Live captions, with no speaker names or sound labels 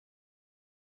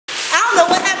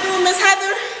doing, Miss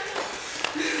Heather?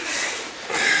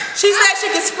 She said she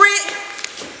could sprint.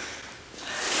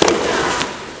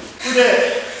 Who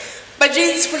did? But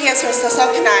Jesus forgives her,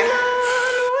 so can I.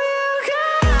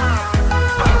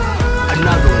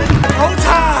 Another one. Go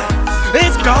time!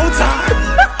 It's go time!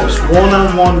 It's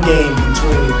one-on-one game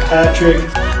between Patrick.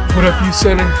 What up, you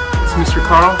center? It's Mr.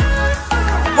 Carl.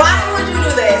 Why would you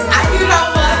do this? You know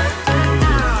what?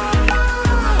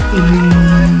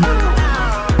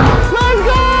 Let's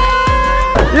go!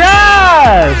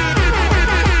 Yes!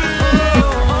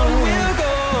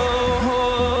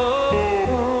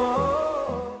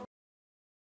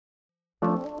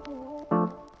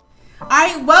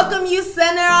 Alright, welcome you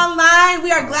Center Online.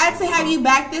 We are glad to have you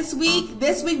back this week.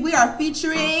 This week we are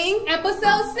featuring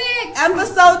Episode 6.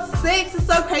 Episode 6. It's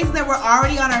so crazy that we're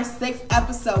already on our 6th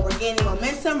episode. We're gaining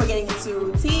momentum. We're getting into a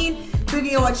routine.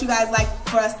 Figuring out what you guys like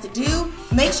for us to do.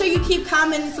 Make sure you keep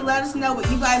commenting to let us know what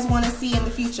you guys want to see in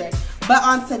the future. But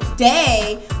on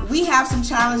today, we have some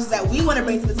challenges that we want to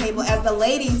bring to the table as the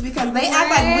ladies because they act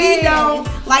like we don't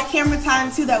like camera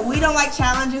time too, that we don't like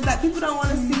challenges, that people don't want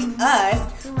to see us.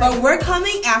 But we're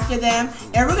coming after them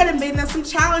and we're going to bring them some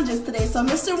challenges today. So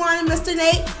Mr. Juan and Mr.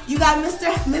 Nate, you got Miss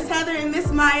Heather and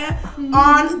Miss Maya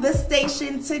on the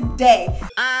station today.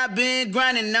 I've been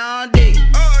grinding all day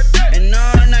and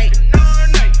all night.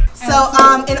 So,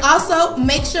 and also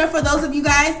make sure for those of you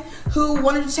guys who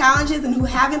want to do challenges and who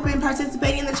haven't been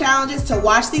participating in the challenges to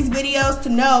watch these videos to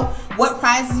know what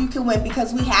prizes you can win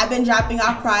because we have been dropping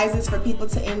off prizes for people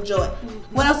to enjoy.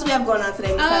 What else do we have going on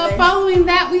today, Ms. Heather? Following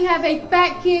that, we have a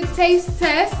Fat Kid Taste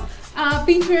Test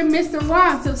featuring Mr.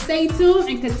 Juan. So stay tuned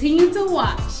and continue to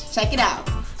watch. Check it out.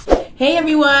 Hey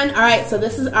everyone, alright, so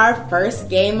this is our first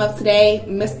game of today.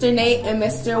 Mr. Nate and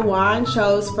Mr. Juan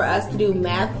chose for us to do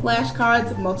math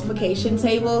flashcards, multiplication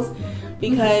tables,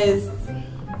 because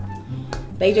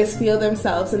they just feel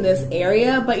themselves in this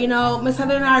area. But you know, Miss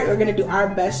Heather and I are going to do our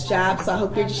best job, so I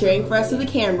hope you're cheering for us through the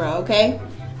camera, okay?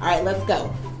 Alright, let's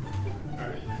go.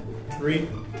 Alright, 3,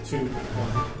 2,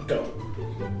 1, go.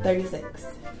 36,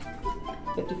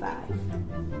 55,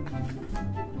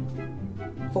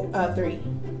 3.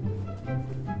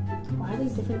 Why are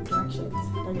these different directions?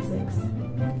 36.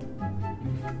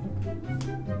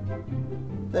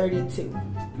 32.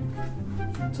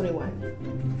 21.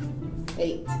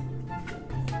 8.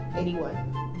 81.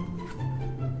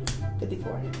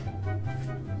 54.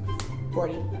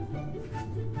 40.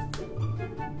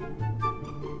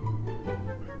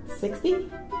 60? Is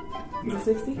it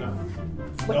 60? No.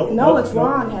 Wait, Nope, no, nope, it's nope.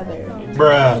 wrong, Heather.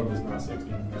 Bruh. It's not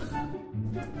 60.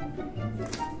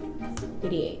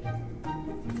 88.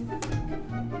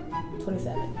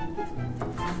 27.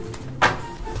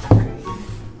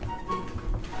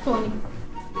 20,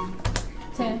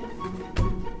 10,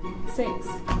 6,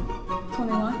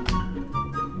 21,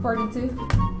 42,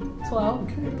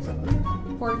 12,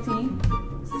 14,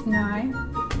 9,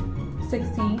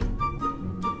 16,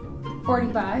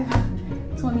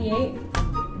 45, 28,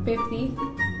 50,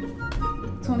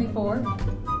 24,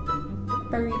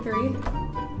 33,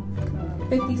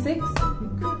 56,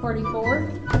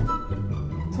 44,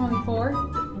 24,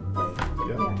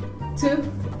 2,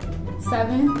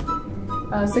 7,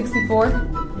 64,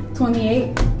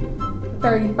 28,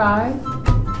 35,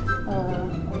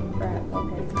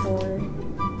 okay, 4,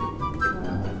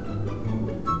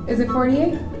 is it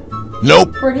 48?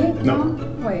 Nope. 48? No.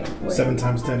 Wait. 7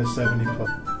 times 10 is 70 plus.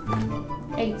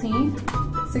 18,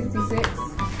 66.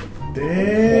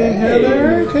 Dang,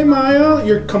 Heather. Okay, Maya.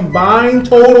 Your combined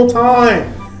total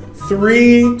time.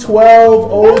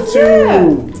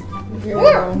 3:12:02.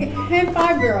 High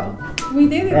five, girl. We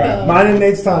did it, All right, though. mine and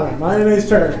Nate's time. Mine and Nate's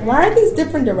turn. Why are these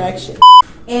different directions?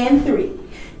 And 3,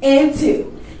 and 2,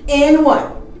 and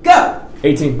 1. Go!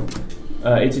 18,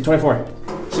 24,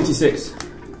 66,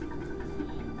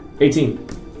 18,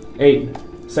 8,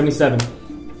 77,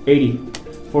 80,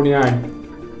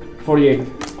 49, 48,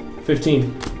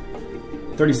 15,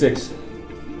 36,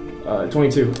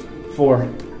 22, 4,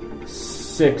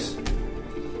 6,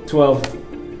 12,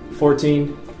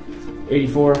 14,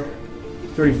 84,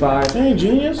 35, Hey,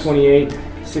 genius. 28,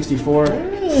 64,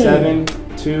 Hey. 7,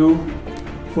 2,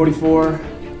 44,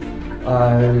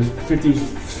 50,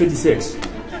 56,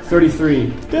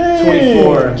 33, Dang,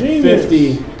 24, genius.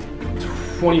 50,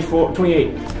 24,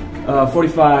 28,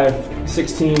 45,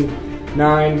 16,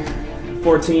 9,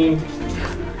 14,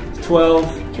 12,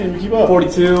 Can't even keep up.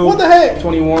 42, What the heck?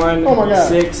 21, Oh my God.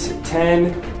 6,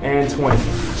 10, and 20.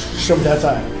 Show me that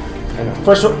time. I know.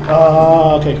 First one.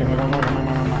 Okay.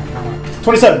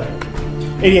 27,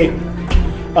 88,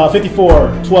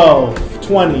 54, 12,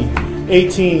 20,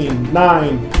 18,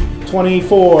 9,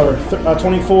 24,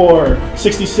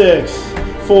 66,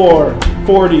 4,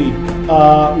 40,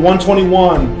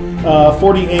 121,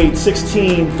 48,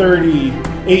 16, 30,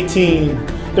 18,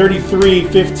 33,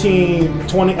 15,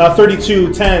 20,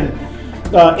 32, 10,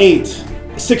 8,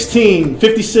 16,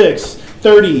 56,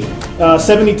 30,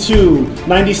 72,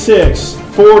 96,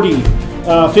 40,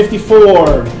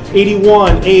 54,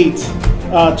 81, 8,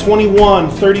 21,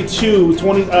 32,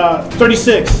 20,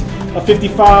 36,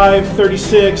 55,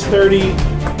 36, 30, 3.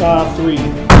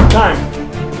 Time.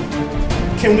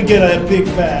 Can we get a big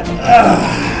fat?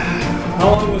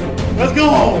 How long was it? Let's go.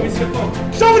 Let me see the phone.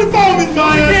 Show me the phone, Miss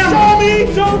Maya. Show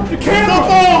me. Show the camera. The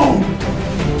phone.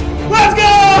 Let's go.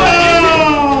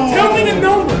 Tell me the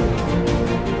number.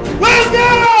 Let's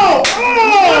go.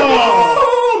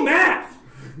 Oh, math.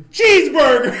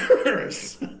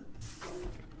 Cheeseburgers.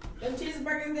 Them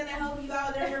cheeseburgers gonna help you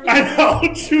out there. I know.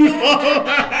 Too long.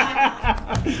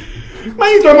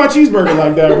 Why you throw my cheeseburger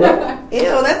like that, bro?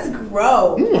 Ew, that's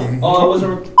gross. Oh, I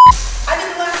wasn't. I did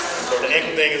the last one. So the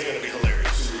ankle thing is gonna be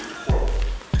hilarious.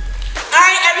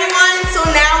 Alright everyone, so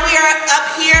now we are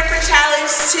up here for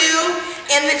challenge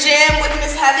 2 in the gym with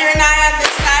Miss Heather and I on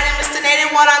this side and Mr.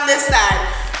 Nathan 1 on this side.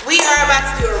 We are about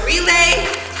to do a relay.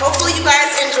 Hopefully you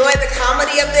guys enjoy the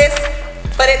comedy of this,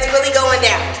 but it's really going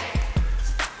down.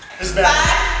 It's bad.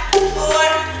 5,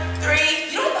 4, 3,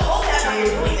 you don't have to hold that. 2,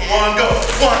 1, go.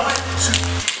 1, 2.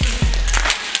 1,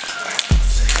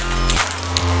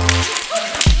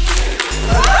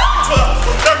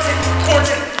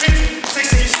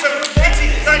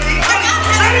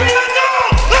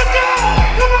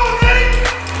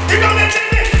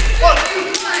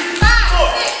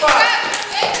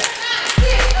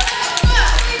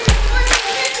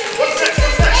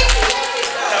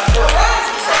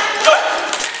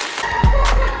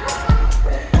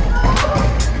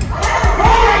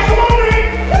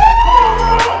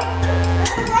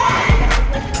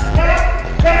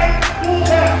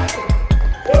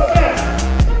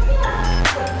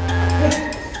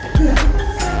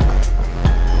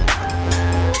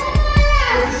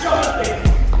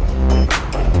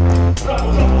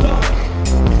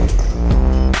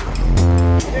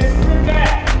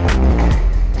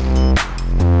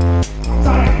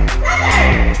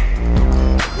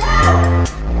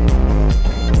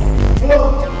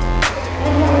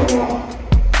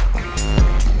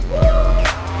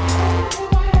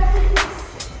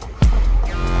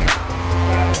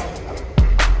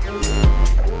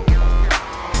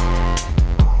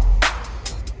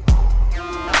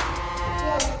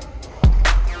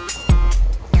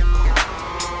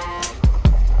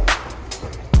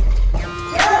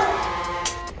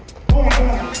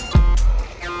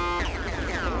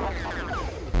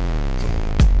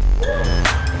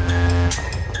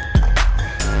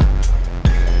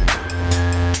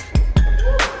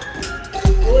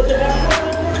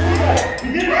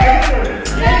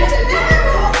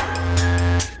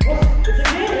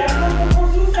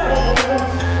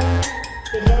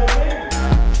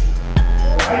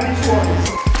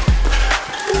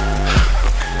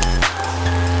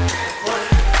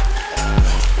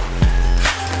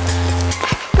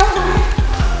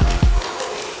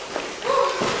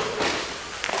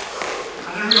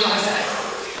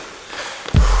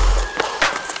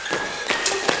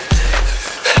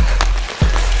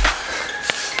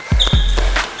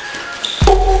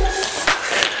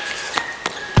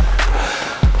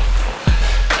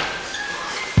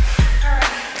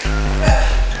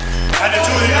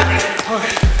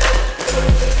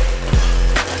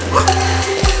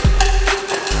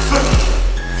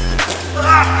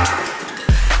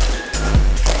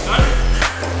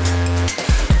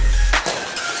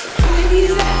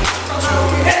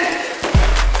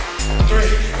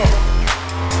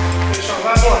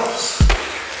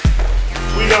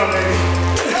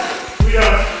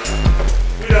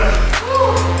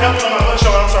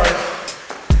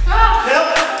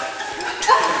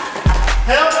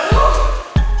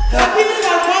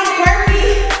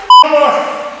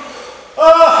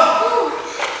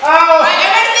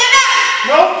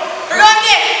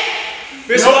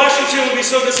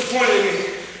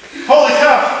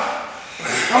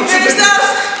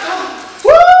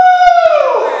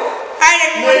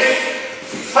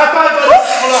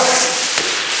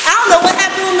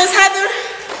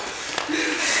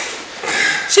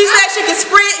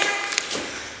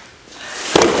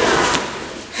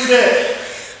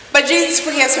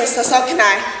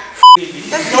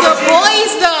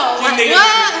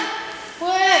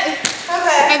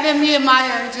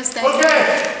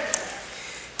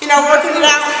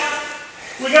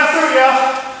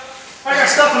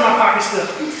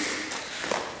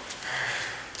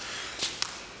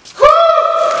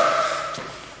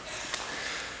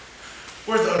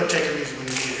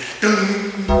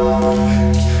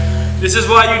 This is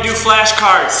why you do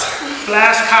flashcards.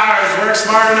 Flashcards, work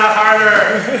smarter, not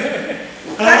harder.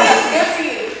 Good for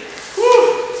you. Whew.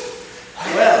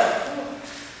 Well,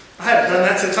 I haven't done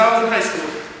that since I was in high school.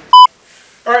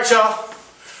 All right, y'all.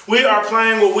 We are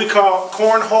playing what we call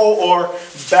cornhole or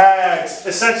bags.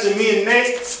 Essentially, me and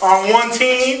Nate are on one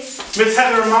team. Miss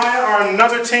Heather and Maya are on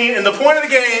another team. And the point of the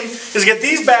game is to get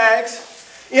these bags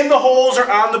in the holes or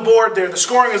on the board there. The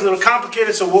scoring is a little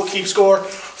complicated, so we'll keep score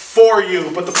for you.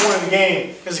 But the point of the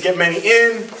game is to get many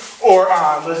in or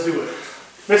on. Let's do it.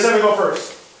 Miss Heather, go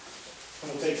first.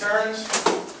 And we'll take turns.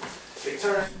 Take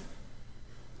turns.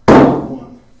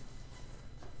 One.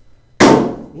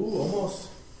 Ooh, almost.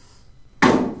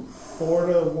 4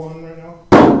 to 1 right now.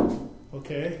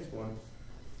 Okay. One.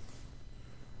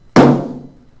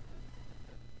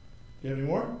 You have any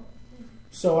more?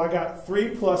 So I got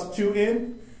 3 plus 2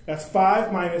 in. That's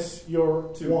 5 minus your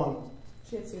 1.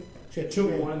 She had 2. She had 2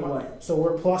 in. 1 in the way. So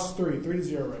we're plus 3. 3 to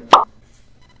 0 right now.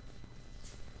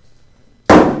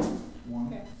 1.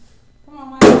 Okay. Come on,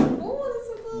 Maya. Ooh, this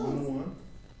is close. 1 to 1.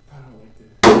 I don't like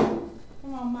this.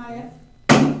 Come on, Maya.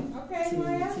 Okay, 2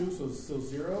 Maya. to 2, so it's still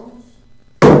 0.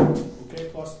 Okay,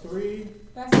 plus 3.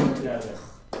 That's good. Yeah, there.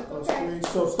 Plus Okay. 3.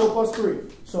 So it's still plus 3.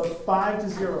 So it's 5 to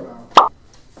 0 now.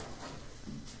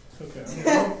 Okay.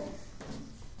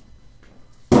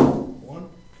 1.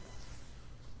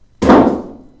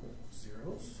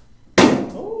 Zeros.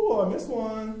 Oh, I missed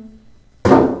one.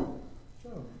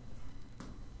 So.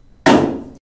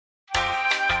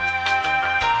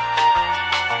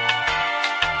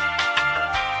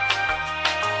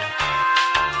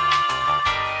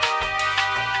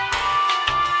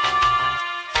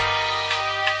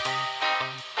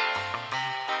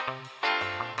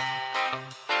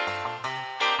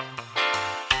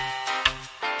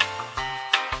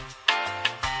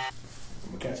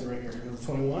 Catch it right here. Here goes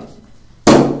 21.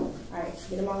 Alright,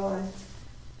 get them all on.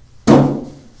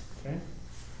 Okay.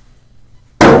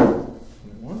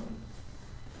 21.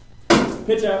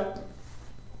 Pitch out.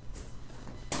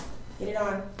 Get it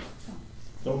on.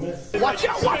 Don't miss. Watch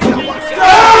out, watch out, watch out!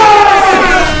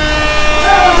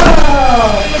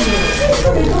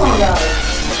 Come on, guys.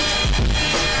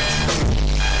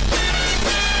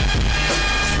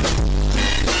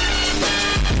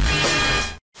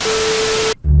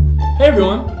 Hey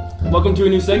everyone, welcome to a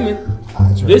new segment.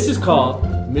 This is called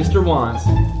Mr. Juan's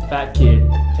Fat Kid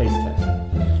Taste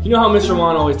Test. You know how Mr.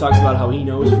 Juan always talks about how he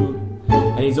knows food,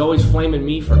 and he's always flaming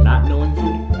me for not knowing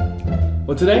food?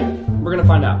 Well, today, we're gonna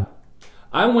find out.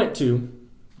 I went to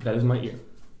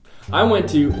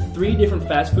 3 different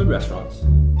fast food restaurants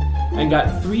and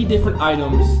got 3 different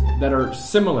items that are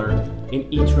similar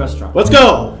in each restaurant. Let's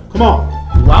go. Come on.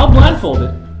 While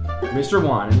blindfolded, Mr.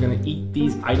 Juan is going to eat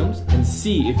these items and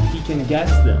see if he can guess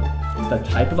them, the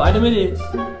type of item it is,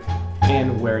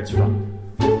 and where it's from.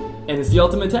 And it's the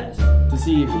ultimate test to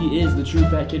see if he is the true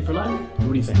fat kid for life.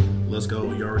 What do you think? Let's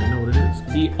go. You already know what it is.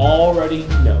 He already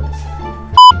knows.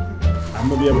 I'm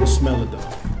going to be able to smell it though.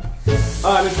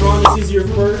 Alright, Mr. Juan, this is your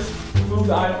first food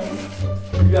item.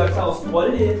 You got to tell us what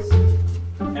it is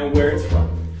and where it's from.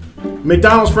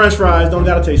 McDonald's French fries. Don't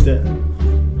gotta taste it.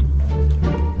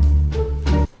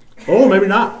 Oh, maybe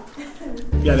not.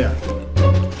 Yeah, they are.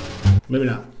 Maybe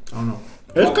not. I don't know.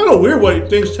 It's kind of weird what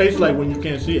things taste like when you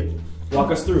can't see it.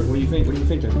 Walk us through. What do you think? What are you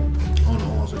thinking? Oh no,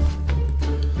 honestly.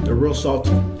 They're real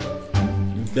salty.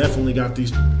 You definitely got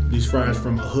these fries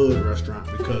from a hood restaurant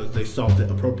because they salt it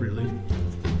appropriately.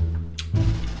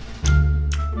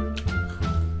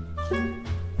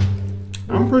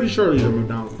 I'm pretty sure these are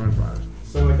McDonald's French fries.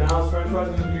 So McDonald's French fries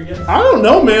are going to be your guess? I don't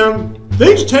know, man.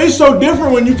 Things taste so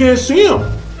different when you can't see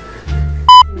them.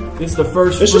 It's the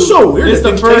first It's food. just so weird It's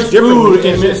that the things taste first different when food you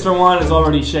can't and see it. Mr. Juan is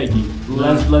already shaky.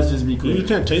 Let's just be clear. You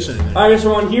can't taste anything. Alright, Mr.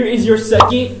 Juan, here is your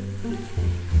second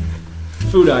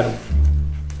food item.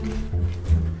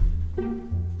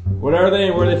 What are they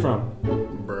and where are they from?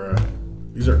 Bruh.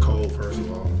 These are cold, first of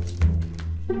all.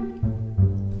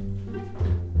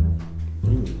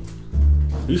 Ooh.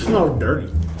 These smell dirty.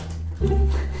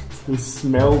 They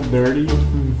smell dirty. I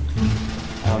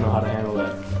don't know how to handle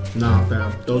that. Nah,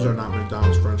 fam. Those are not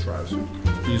McDonald's French fries.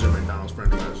 These are McDonald's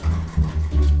French fries.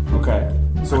 Okay.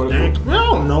 So what Dang. I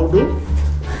don't know, dude.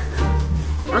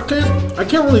 I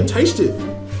can't really taste it.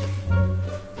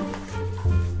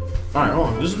 Alright, hold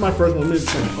on. This is my first one.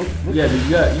 Yeah, dude,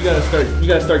 you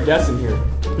gotta start guessing here.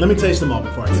 Let me taste them all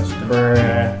before I guess it.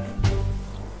 Bruh.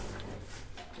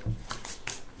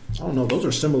 I don't know. Those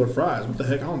are similar fries. What the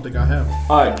heck? I don't think I have.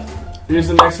 Alright. Here's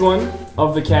the next one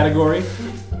of the category.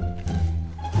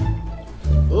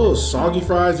 Oh, soggy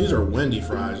fries. These are Wendy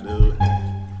fries, dude.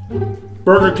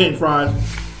 Burger King fries.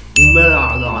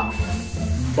 Blah, blah.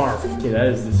 Barf. Okay, that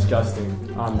is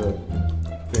disgusting on the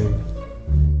thing.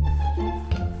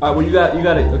 Alright, well you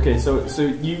got it. Okay, so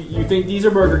you think these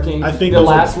are Burger King? I think the those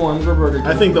last are, ones were Burger King.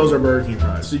 I think those are Burger King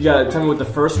fries. So you gotta tell me what the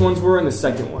first ones were and the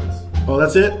second ones. Oh,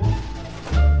 that's it?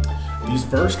 These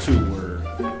first two were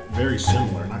very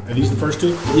similar. Are these the first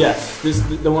two? Yes,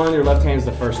 the one on your left hand is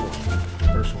the first one.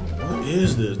 First one. What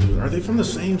is this, dude? Are they from the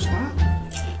same spot?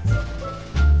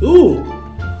 Ooh.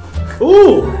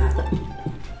 Ooh.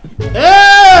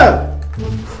 Yeah.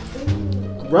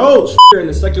 Gross. And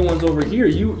the second one's over here.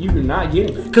 You're not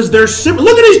getting it. Because they're similar.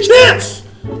 Look at these chips.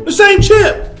 The same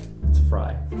chip. It's a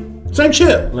fry. Same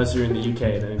chip. Unless you're in the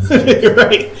UK, then it's You're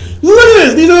right. Look at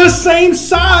this. These are the same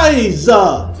size.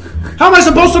 How am I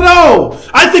supposed to know?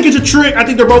 I think it's a trick. I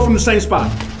think they're both from the same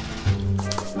spot.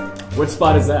 What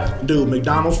spot is that? Dude,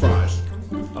 McDonald's fries.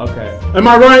 Okay. Am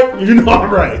I right? You know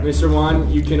I'm right. Mr. Juan,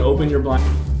 you can open your blind.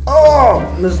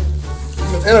 Oh, Miss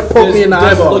Anna poked me in the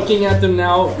Does eyeball. looking at them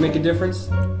now make a difference?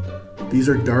 These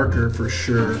are darker for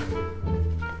sure.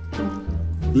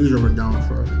 These are McDonald's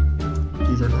fries.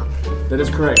 These are not. That is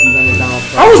correct. These are McDonald's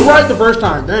fries. I was right the first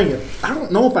time. Dang it. I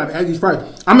don't know if I've had these fries.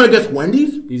 I'm going to guess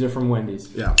Wendy's. These are from Wendy's.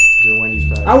 Yeah. These are Wendy's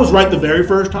fries. I was right the very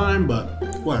first time, but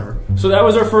whatever. So that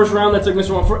was our first round. That took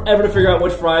Mr. Juan forever to figure out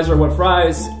which fries are what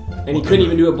fries. And he couldn't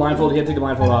even do it blindfolded. He had to take the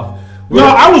blindfold off. No,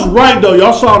 I was right though.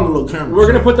 Y'all saw it on the little camera. We're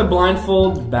going to put the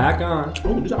blindfold back on.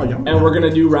 Oh, these are yum. And we're going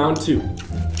to do round 2.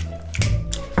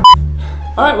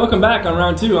 Alright, welcome back on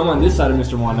round 2. I'm on this side of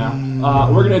Mr. Juan now.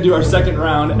 We're going to do our second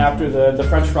round after the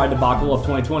French fry debacle of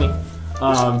 2020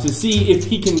 to see if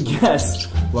he can guess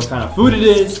what kind of food it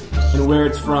is and where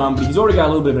it's from. But he's already got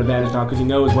a little bit of an advantage now because he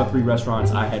knows what 3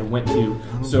 restaurants I had went to.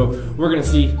 So we're going to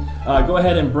see. Go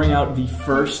ahead and bring out the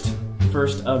first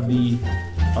of the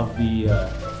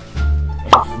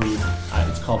food.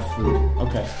 It's called food.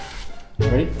 Okay.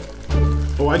 Ready?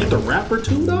 Oh, I get the wrapper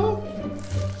too though?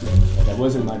 That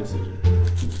wasn't my decision.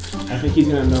 I think he's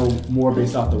gonna know more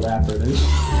based off the wrapper than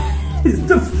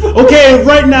Okay,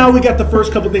 right now we got the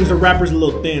first couple things. The wrapper's a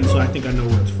little thin, so I think I know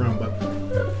where it's from. But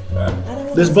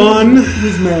this bun,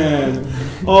 this man.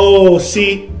 Oh,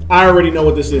 see, I already know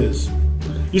what this is.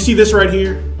 You see this right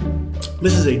here?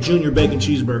 This is a junior bacon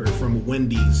cheeseburger from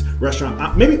Wendy's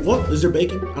restaurant. Maybe what is there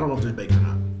bacon? I don't know if there's bacon or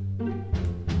not.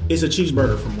 It's a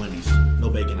cheeseburger from Wendy's. No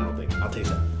bacon, I don't think. I'll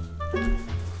taste it.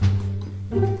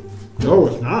 No,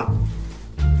 it's not.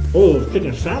 Oh, it's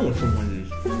chicken sandwich from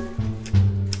Wendy's.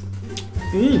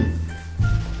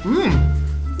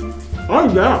 Oh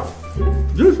yeah,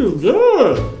 this is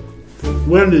good.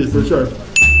 Wendy's for sure.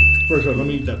 For sure. Let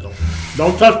me eat that though.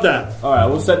 Don't touch that. All right,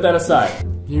 we'll set that aside.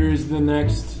 Here's the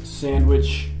next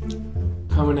sandwich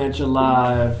coming at you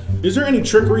live. Is there any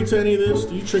trickery to any of this?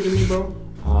 Are you tricking me, bro?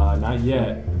 Not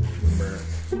yet.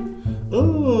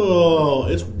 Oh,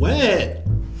 it's wet.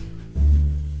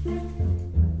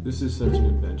 This is such an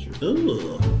adventure.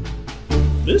 Ugh.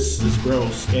 This is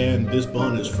gross, and this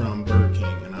bun is from Burger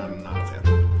King, and I'm not a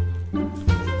fan.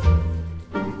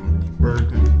 Burger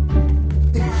King.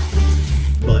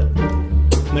 But,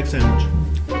 next sandwich.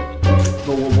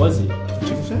 But what was it?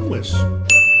 Chicken sandwich.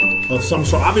 Of some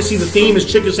sort. Obviously, the theme is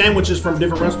chicken sandwiches from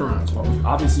different restaurants. Well,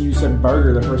 obviously, you said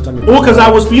burger the first time you. Well, because I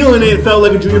was feeling it. It felt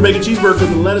like a junior bacon cheeseburger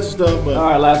with the lettuce and stuff. But all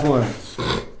right, last one.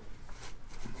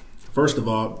 First of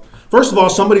all,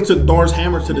 somebody took Thor's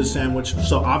hammer to this sandwich,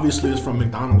 so obviously it's from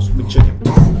McDonald's. McChicken.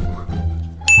 The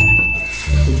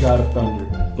God of Thunder.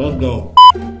 Let's go.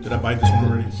 Did I bite this one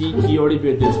already? He already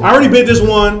bit this one. I already bit this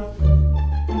one.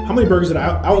 How many burgers did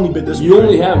I only bit this one. You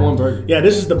only have one burger. Yeah,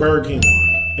 this is the Burger King one.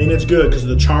 And it's good because of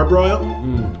the charbroil.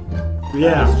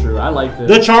 Yeah. That's true. I like this.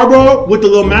 The charbroil with the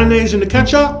little mayonnaise and the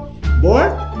ketchup. Boy,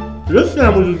 this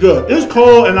sandwich is good. It's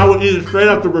cold and I would eat it straight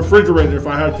out the refrigerator if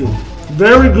I had to.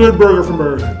 Very good burger from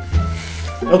Burger King.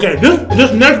 Okay,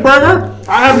 this next burger,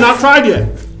 I have not tried yet.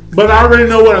 But I already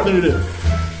know what I think it is.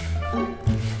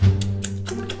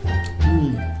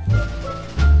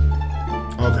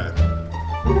 Okay.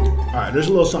 Alright, there's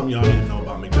a little something y'all need to know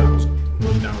about McDonald's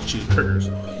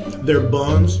cheeseburgers. Their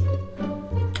buns,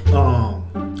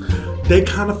 they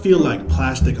kind of feel like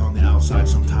plastic on the outside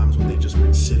sometimes when they've just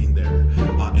been sitting there.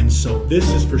 And so this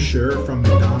is for sure from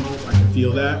McDonald's. I can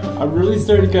feel that. I really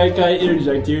started to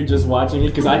interject here just watching it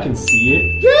because I can see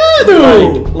it. Yeah,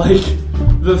 dude! Like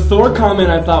the Thor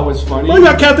comment I thought was funny. Oh, you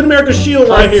got Captain America's shield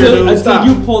right here, dude. Until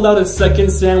you pulled out a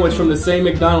second sandwich from the same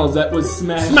McDonald's that was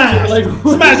smashed. Smash! Like,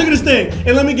 Smash! Look at this thing.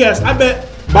 And let me guess, I bet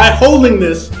by holding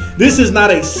this is not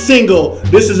a single,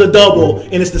 this is a double,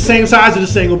 and it's the same size of the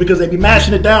single because they be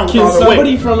mashing it down. Can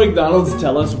somebody from McDonald's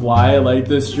tell us why, like,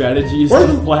 the strategy is to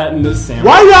flatten this sandwich?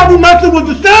 Why y'all be messing with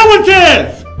the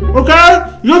sandwiches?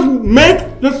 Okay? Just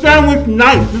make the sandwich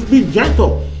nice. Just be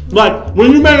gentle. Like,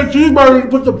 when you make a cheeseburger, you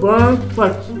put the bun,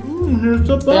 like, here's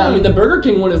the bun. Yeah, I mean, the Burger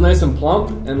King one is nice and plump,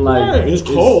 and like, yeah, it's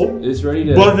cold. It's ready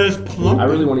to. But it's plump. I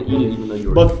really want to eat it, even though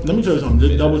you're. But let me tell you something.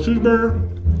 This double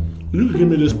cheeseburger, you can give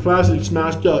me this plastic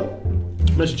smashed up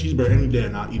messi cheeseburger any day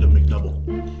and I'll eat a McDouble.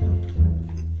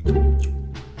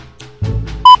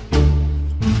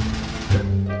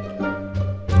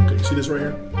 Okay, you see this right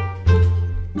here?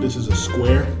 This is a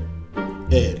square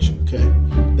edge, okay?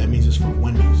 That means it's from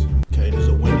Wendy's, okay? This is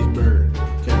a Wendy's burger,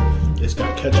 okay? It's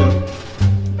got ketchup,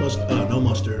 no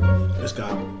mustard. It's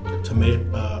got tomato,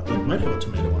 it might have a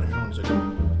tomato on it. Hold on a second.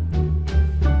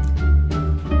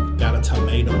 Got a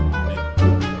tomato on it.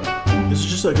 It's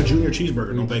just like a junior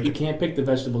cheeseburger, no bacon. You can't pick the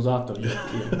vegetables off though.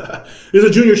 Yeah. It's a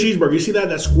junior cheeseburger. You see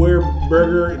that square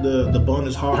burger? The bun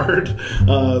is hard.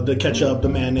 The ketchup, the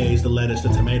mayonnaise, the lettuce, the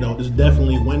tomato. It's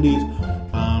definitely Wendy's,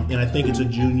 and I think it's a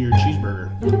junior cheeseburger.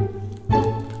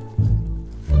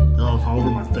 Oh, it's all over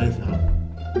my face now.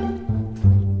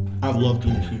 I love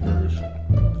junior cheeseburgers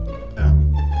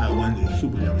at Wendy's.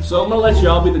 Super yummy. So I'm gonna let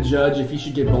y'all be the judge if you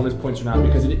should get bonus points or not,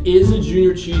 because it is a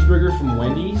junior cheeseburger from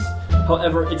Wendy's.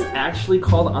 However, it's actually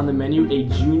called on the menu a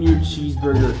junior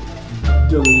cheeseburger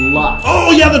deluxe.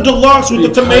 Oh yeah, the deluxe with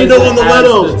the tomato and the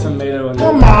lettuce. The tomato and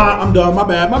Come on, I'm done. My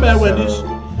bad, Wendy's.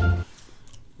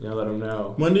 Yeah, let them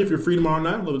know. Wendy, if you're free tomorrow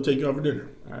night, we'll take you out for dinner.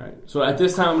 All right. So at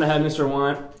this time, I'm gonna have Mr.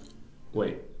 Want.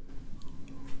 Wait.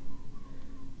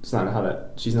 It's not how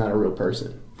that. She's not a real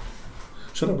person.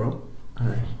 Shut up, bro. All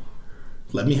right.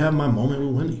 Let me have my moment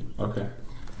with Wendy. Okay.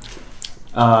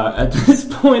 At this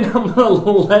point, I'm gonna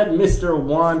let Mr.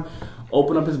 Juan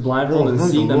open up his blindfold and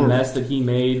see the mess that he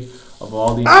made of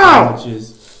all these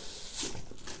sandwiches.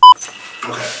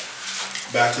 Okay,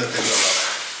 back to the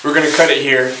thing. We're gonna cut it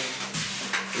here.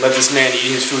 Let this man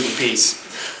eat his food in peace.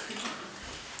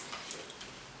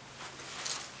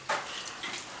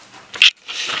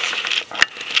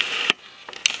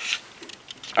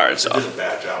 All right, so. I did a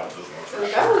bad job with this one.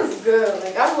 Like, that was good.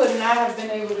 Like, I would not have been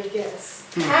able to guess.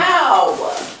 How?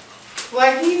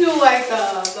 Like, he knew, like, the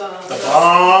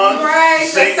bun. Right,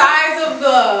 the size of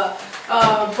the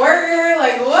burger.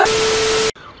 Like, what?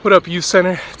 What up, youth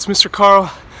center? It's Mr. Carl.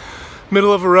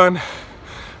 Middle of a run.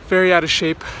 Very out of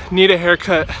shape. Need a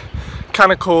haircut.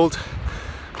 Kind of cold.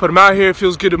 But I'm out here. It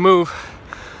feels good to move.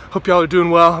 Hope y'all are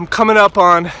doing well. I'm coming up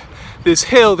on this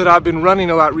hill that I've been running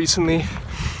a lot recently.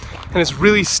 And it's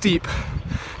really steep.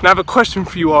 And I have a question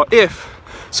for you all. If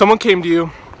someone came to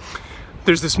you,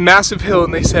 there's this massive hill,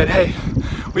 and they said, hey,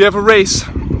 we have a race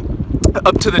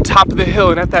up to the top of the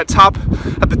hill, and at the top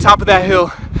of that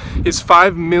hill is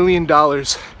 $5 million,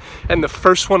 and the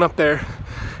first one up there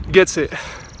gets it.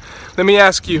 Let me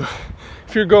ask you,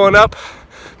 if you're going up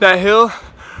that hill,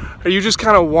 are you just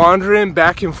kind of wandering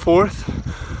back and forth?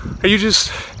 Are you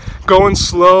just going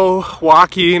slow,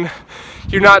 walking?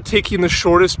 You're not taking the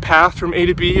shortest path from A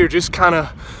to B, you're just kind of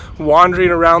wandering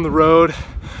around the road,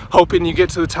 hoping you get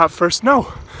to the top first?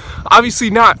 No, obviously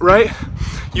not, right?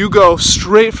 You go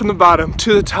straight from the bottom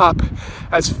to the top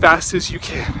as fast as you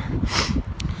can.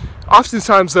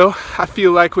 Oftentimes though, I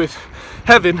feel like with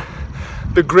heaven,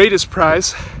 the greatest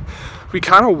prize, we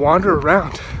kind of wander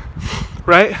around,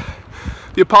 right?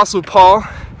 The Apostle Paul,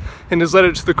 in his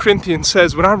letter to the Corinthians,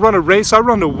 says, when I run a race, I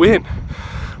run to win,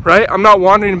 right? I'm not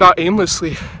wandering about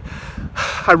aimlessly.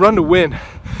 I run to win.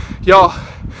 Y'all,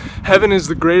 heaven is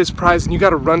the greatest prize, and you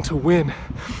got to run to win,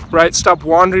 right? Stop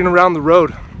wandering around the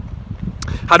road.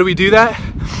 How do we do that?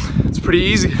 It's pretty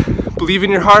easy. Believe in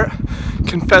your heart,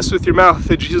 confess with your mouth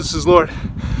that Jesus is Lord.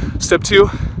 Step 2,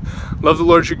 love the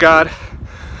Lord your God.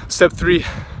 Step 3,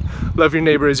 love your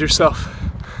neighbor as yourself.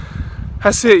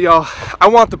 That's it, y'all. I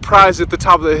want the prize at the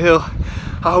top of the hill.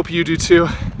 I hope you do too.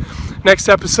 Next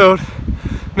episode,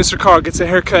 Mr. Carl gets a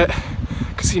haircut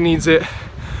because he needs it.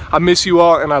 I miss you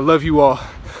all and I love you all.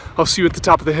 I'll see you at the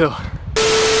top of the hill.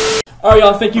 All right,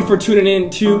 y'all, thank you for tuning in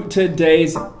to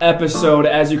today's episode.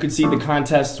 As you can see, the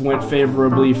contest went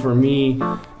favorably for me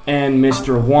and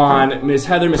Mr. Juan. Miss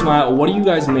Heather, Miss Maya, what do you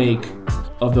guys make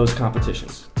of those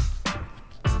competitions?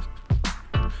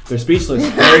 They're speechless.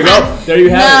 There you go. There you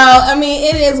have it. No, I mean,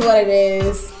 it is what it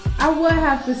is. I would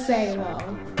have to say, though,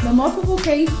 the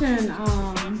multiplication,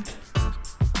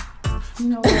 you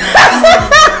know what?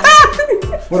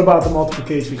 What about the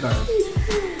multiplication card?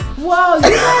 Well, you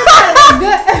guys had a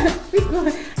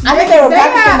good. I think they were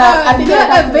practicing that. I think they were good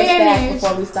practicing the stack advantage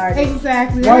before we started.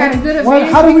 Exactly. They Why- had a good why-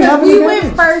 advantage how do we have because an we went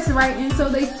advantage? first, right? And so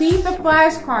they seen the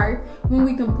flashcard when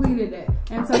we completed it.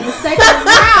 And so the second round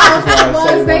That's why I was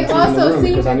said they one, two in the also room,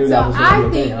 seen because I knew it. So that was gonna I be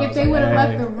the think thing. I if was they like, would have hey.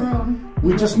 left the room,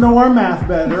 We just know our math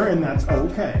better, and that's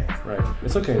okay. Right.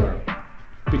 It's okay though.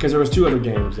 Because there was 2 other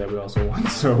games that we also won,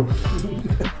 so.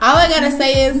 All I gotta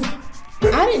say is,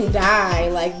 I didn't die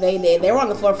like they did. They were on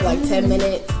the floor for like 10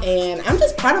 minutes, and I'm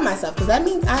just proud of myself because that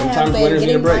means I have been winners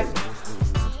need a getting break.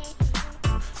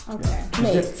 Okay.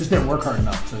 Just didn't work hard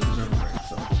enough to deserve a break.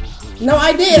 So. No,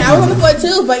 I did. I was on the floor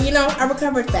too, but you know, I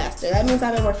recovered faster. That means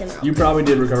I've been working out. You probably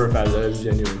did recover fast. That is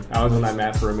genuine. I was on that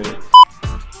mat for a minute.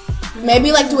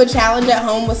 Maybe like do a challenge at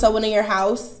home with someone in your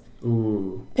house.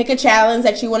 Ooh. Pick a challenge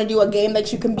that you want to do, a game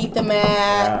that you can beat them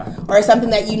at, or something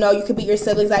that you know you could beat your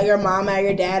siblings at, your mom at,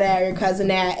 your dad at, or your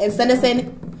cousin at. And send us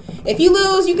in. If you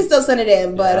lose, you can still send it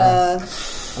in, but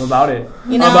I'm about it.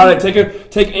 You know, I'm about it.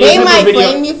 Take any they type might of video.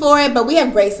 blame you for it, but we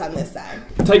have grace on this side.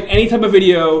 Take any type of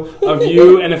video of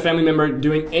you and a family member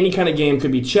doing any kind of game.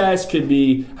 Could be chess. Could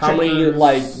be how many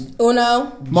like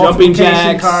Uno, jumping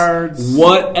jacks, cards,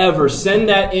 whatever. Send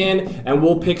that in, and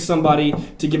we'll pick somebody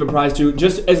to give a prize to.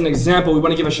 Just as an example, we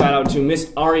want to give a shout out to Miss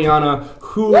Ariana,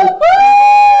 who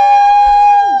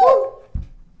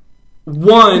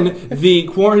won the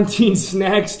Quarantine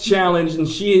Snacks Challenge, and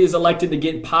she is elected to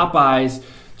get Popeye's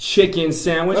chicken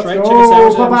sandwich, Let's right? go, Chicken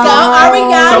sandwich.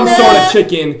 Ariana. Some sort of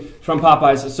chicken from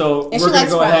Popeyes. So And we're she going to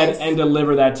likes go ahead fries. and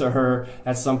deliver that to her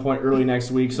at some point early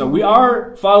next week. So we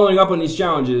are following up on these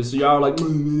challenges. So y'all are like, they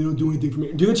don't do anything for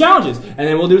me. Do the challenges, and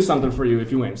then we'll do something for you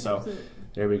if you win. So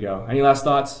there we go. Any last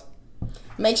thoughts?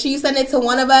 Make sure you send it to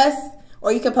one of us,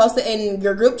 or you can post it in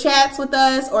your group chats with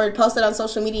us, or post it on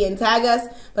social media and tag us.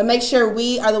 But make sure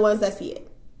we are the ones that see it.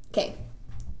 Okay.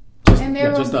 And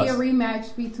there will just be us. a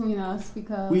rematch between us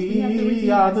because we have to We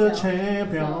redeem are the ourselves.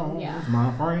 champions, So, yeah.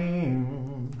 my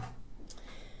friend.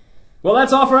 Well,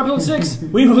 that's all for episode 6.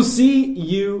 We will see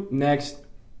you next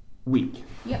week.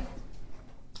 Yep.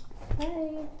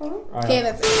 All right. Okay,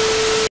 that's it.